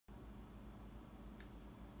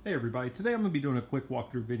Hey everybody, today I'm going to be doing a quick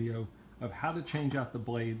walkthrough video of how to change out the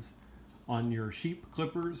blades on your sheep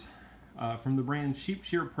clippers from the brand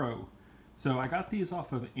Shears Pro. So I got these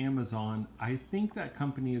off of Amazon. I think that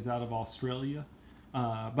company is out of Australia,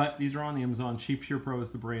 but these are on Amazon. Shears Pro is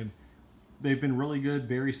the brand. They've been really good,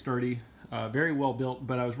 very sturdy, very well built,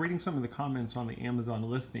 but I was reading some of the comments on the Amazon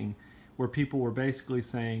listing where people were basically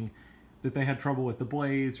saying that they had trouble with the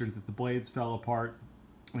blades or that the blades fell apart.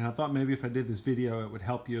 And I thought maybe if I did this video, it would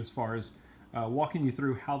help you as far as walking you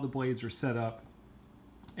through how the blades are set up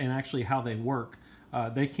and actually how they work.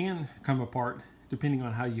 They can come apart depending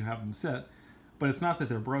on how you have them set, but it's not that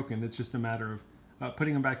they're broken. It's just a matter of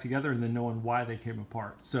putting them back together and then knowing why they came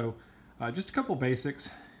apart. So just a couple basics.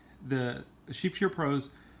 The Shears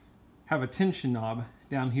Pros have a tension knob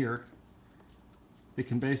down here that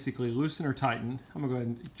can basically loosen or tighten. I'm gonna go ahead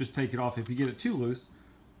and just take it off. If you get it too loose,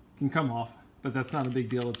 it can come off. But that's not a big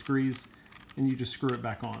deal. It's greased and you just screw it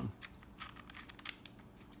back on.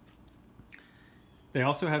 They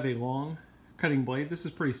also have a long cutting blade. This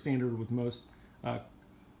is pretty standard with most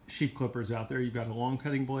sheep clippers out there. You've got a long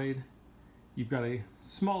cutting blade, you've got a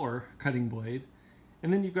smaller cutting blade,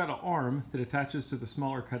 and then you've got an arm that attaches to the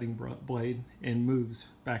smaller cutting blade and moves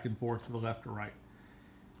back and forth to the left or right.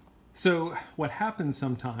 So what happens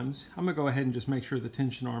sometimes, I'm gonna go ahead and just make sure the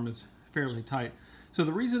tension arm is fairly tight. So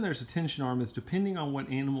the reason there's a tension arm is depending on what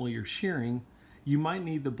animal you're shearing, you might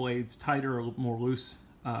need the blades tighter or more loose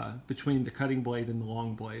between the cutting blade and the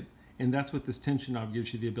long blade. And that's what this tension knob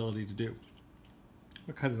gives you the ability to do.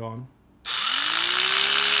 I'll cut it on.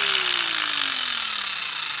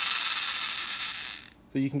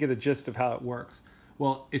 So you can get a gist of how it works.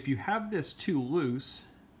 Well, if you have this too loose,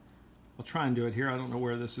 I'll try and do it here. I don't know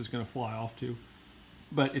where this is going to fly off to.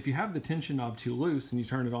 But if you have the tension knob too loose and you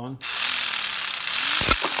turn it on,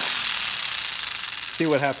 see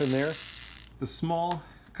what happened there? The small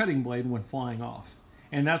cutting blade went flying off.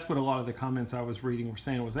 And that's what a lot of the comments I was reading were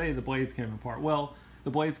saying was, hey, the blades came apart. Well, the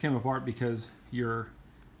blades came apart because your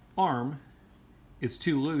arm is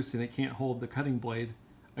too loose and it can't hold the cutting blade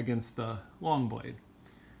against the long blade.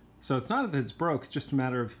 So it's not that it's broke, it's just a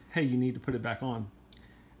matter of, hey, you need to put it back on.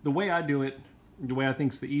 The way I do it, the way I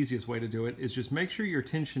think is the easiest way to do it, is just make sure your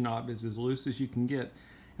tension knob is as loose as you can get.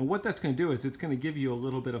 And what that's going to do is it's going to give you a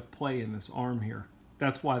little bit of play in this arm here.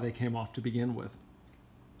 That's why they came off to begin with.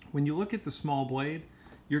 When you look at the small blade,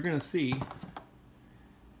 you're going to see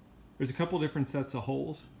there's a couple different sets of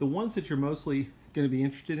holes. The ones that you're mostly going to be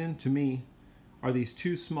interested in, to me, are these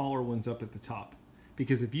two smaller ones up at the top.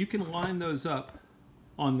 Because if you can line those up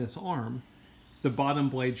on this arm, the bottom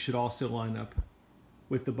blade should also line up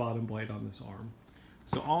with the bottom blade on this arm.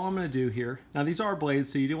 So all I'm going to do here, now these are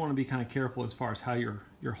blades, so you do want to be kind of careful as far as how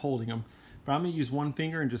you're holding them. But I'm going to use one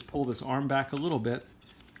finger and just pull this arm back a little bit.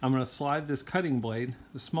 I'm going to slide this cutting blade,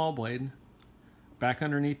 the small blade, back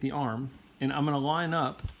underneath the arm, and I'm going to line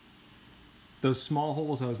up those small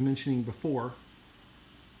holes I was mentioning before.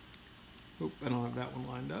 Oop, I don't have that one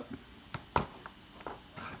lined up.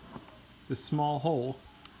 This small hole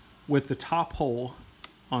with the top hole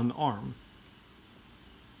on the arm.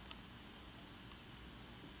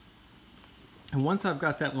 And once I've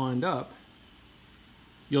got that lined up,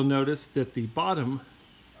 you'll notice that the bottom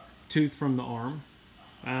tooth from the arm,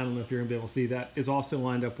 I don't know if you're going to be able to see that, is also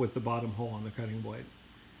lined up with the bottom hole on the cutting blade.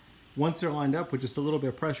 Once they're lined up with just a little bit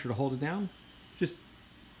of pressure to hold it down, just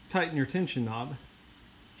tighten your tension knob.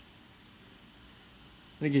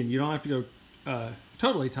 And again, you don't have to go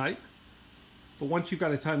totally tight, but once you've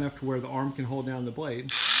got it tight enough to where the arm can hold down the blade,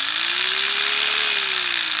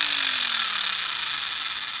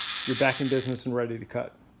 you're back in business and ready to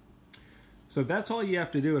cut. So that's all you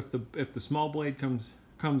have to do if the small blade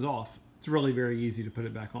comes off. It's really very easy to put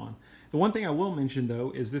it back on. The one thing I will mention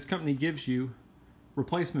though is this company gives you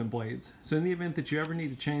replacement blades. So in the event that you ever need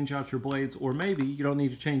to change out your blades, or maybe you don't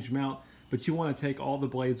need to change them out, but you want to take all the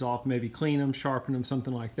blades off, maybe clean them, sharpen them,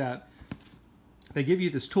 something like that, they give you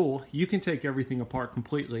this tool. You can take everything apart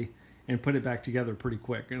completely and put it back together pretty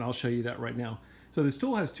quick, and I'll show you that right now. So this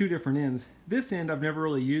tool has two different ends. This end I've never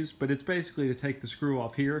really used, but it's basically to take the screw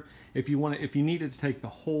off here if you needed to take the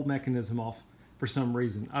whole mechanism off for some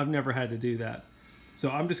reason. I've never had to do that. So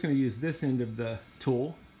I'm just going to use this end of the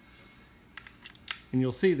tool, and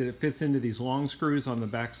you'll see that it fits into these long screws on the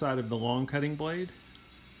back side of the long cutting blade.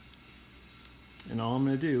 And all I'm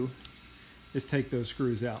going to do is take those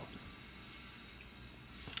screws out.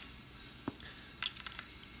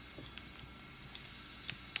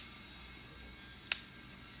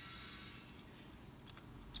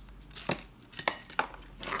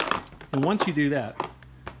 And once you do that,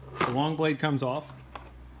 the long blade comes off.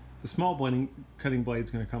 The small cutting blade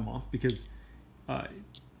is going to come off because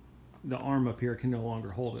the arm up here can no longer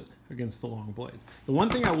hold it against the long blade. The one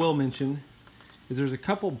thing I will mention is there's a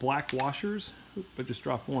couple black washers. Oop, I just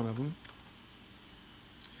dropped one of them.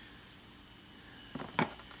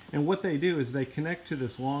 And what they do is they connect to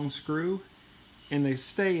this long screw and they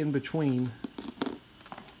stay in between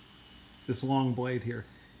this long blade here.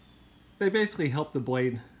 They basically help the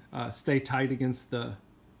blade stay tight against the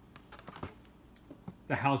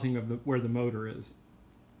housing of where the motor is.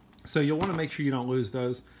 So you'll want to make sure you don't lose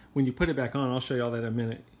those. When you put it back on, I'll show you all that in a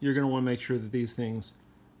minute, you're going to want to make sure that these things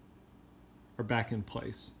are back in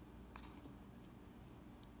place.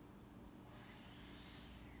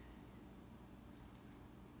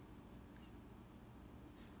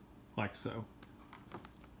 Like so.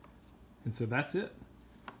 And so that's it.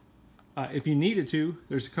 If you needed to,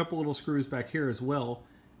 there's a couple little screws back here as well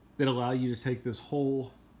that allow you to take this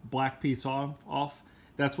whole black piece off.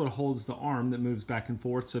 That's what holds the arm that moves back and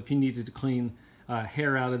forth. So if you needed to clean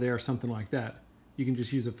hair out of there or something like that, you can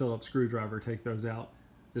just use a Phillips screwdriver, take those out.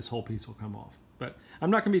 This whole piece will come off. But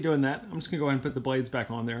I'm not going to be doing that. I'm just going to go ahead and put the blades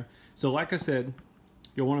back on there. So like I said,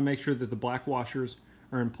 you'll want to make sure that the black washers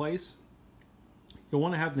are in place. You'll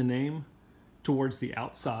want to have the name towards the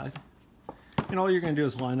outside. And all you're going to do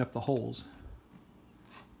is line up the holes.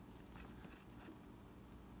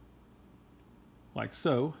 Like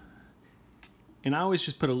so. And I always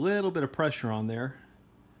just put a little bit of pressure on there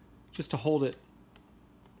just to hold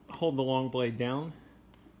the long blade down.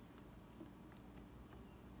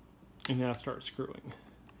 And now start screwing.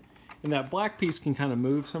 And that black piece can kind of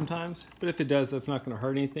move sometimes, but if it does, that's not going to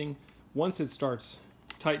hurt anything. Once it starts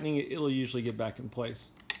tightening, it'll usually get back in place.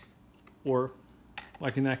 Or,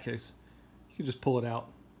 like in that case, you can just pull it out,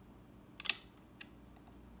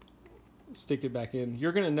 stick it back in.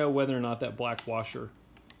 You're going to know whether or not that black washer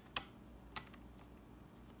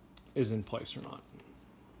is in place or not.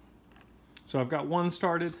 So I've got one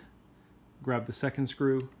started, grab the second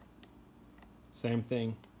screw, same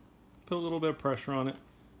thing, put a little bit of pressure on it,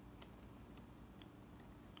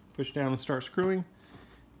 push down and start screwing.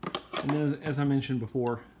 And then as I mentioned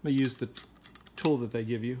before, I'm going to use the tool that they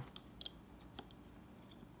give you.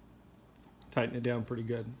 Tighten it down pretty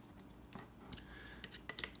good.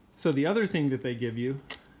 So the other thing that they give you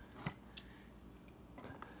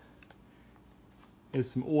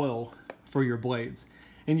is some oil for your blades.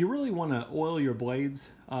 And you really want to oil your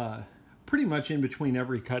blades pretty much in between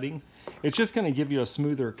every cutting. It's just going to give you a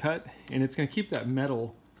smoother cut, and it's going to keep that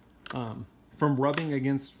metal from rubbing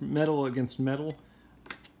against metal.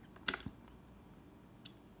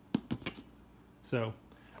 So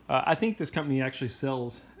I think this company actually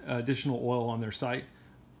sells additional oil on their site.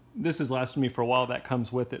 This has lasted me for a while, that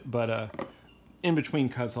comes with it, but in between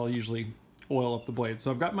cuts I'll usually oil up the blade.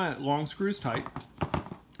 So I've got my long screws tight.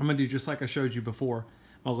 I'm going to do just like I showed you before.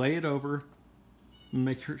 I'll lay it over,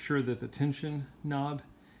 make sure that the tension knob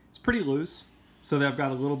is pretty loose so that I've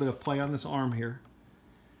got a little bit of play on this arm here.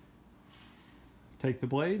 Take the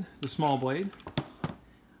blade, the small blade,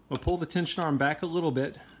 I'll pull the tension arm back a little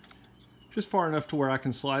bit, just far enough to where I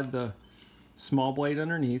can slide the small blade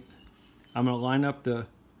underneath. I'm going to line up the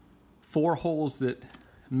 4 holes that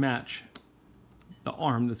match the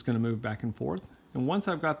arm that's going to move back and forth. And once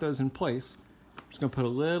I've got those in place, I'm just going to put a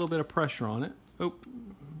little bit of pressure on it. Oh.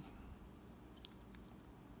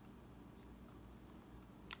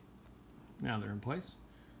 Now they're in place.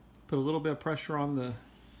 Put a little bit of pressure on the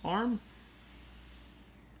arm.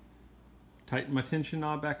 Tighten my tension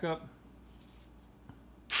knob back up.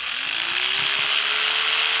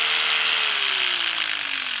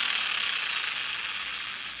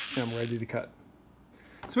 And I'm ready to cut.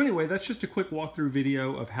 So anyway, that's just a quick walkthrough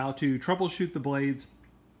video of how to troubleshoot the blades,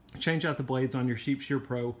 change out the blades on your Shears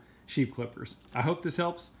Pro sheep clippers. I hope this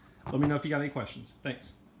helps. Let me know if you got any questions.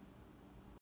 Thanks.